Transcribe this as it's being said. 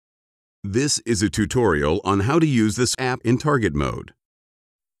This is a tutorial on how to use this app in target mode.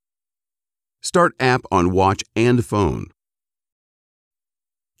 Start app on watch and phone.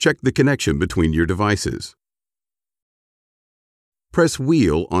 Check the connection between your devices. Press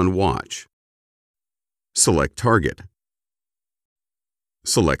wheel on watch. Select target.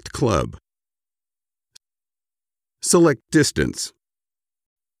 Select club. Select distance.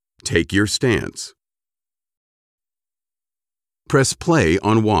 Take your stance. Press play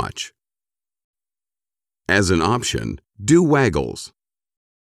on watch. As an option, do waggles.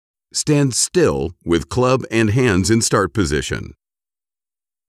 Stand still with club and hands in start position.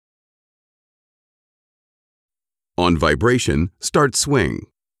 On vibration, start swing.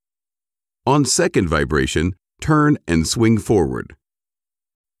 On second vibration, turn and swing forward.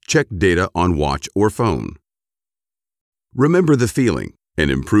 Check data on watch or phone. Remember the feeling and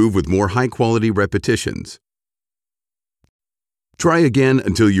improve with more high-quality repetitions. Try again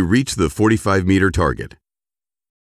until you reach the 45-meter target.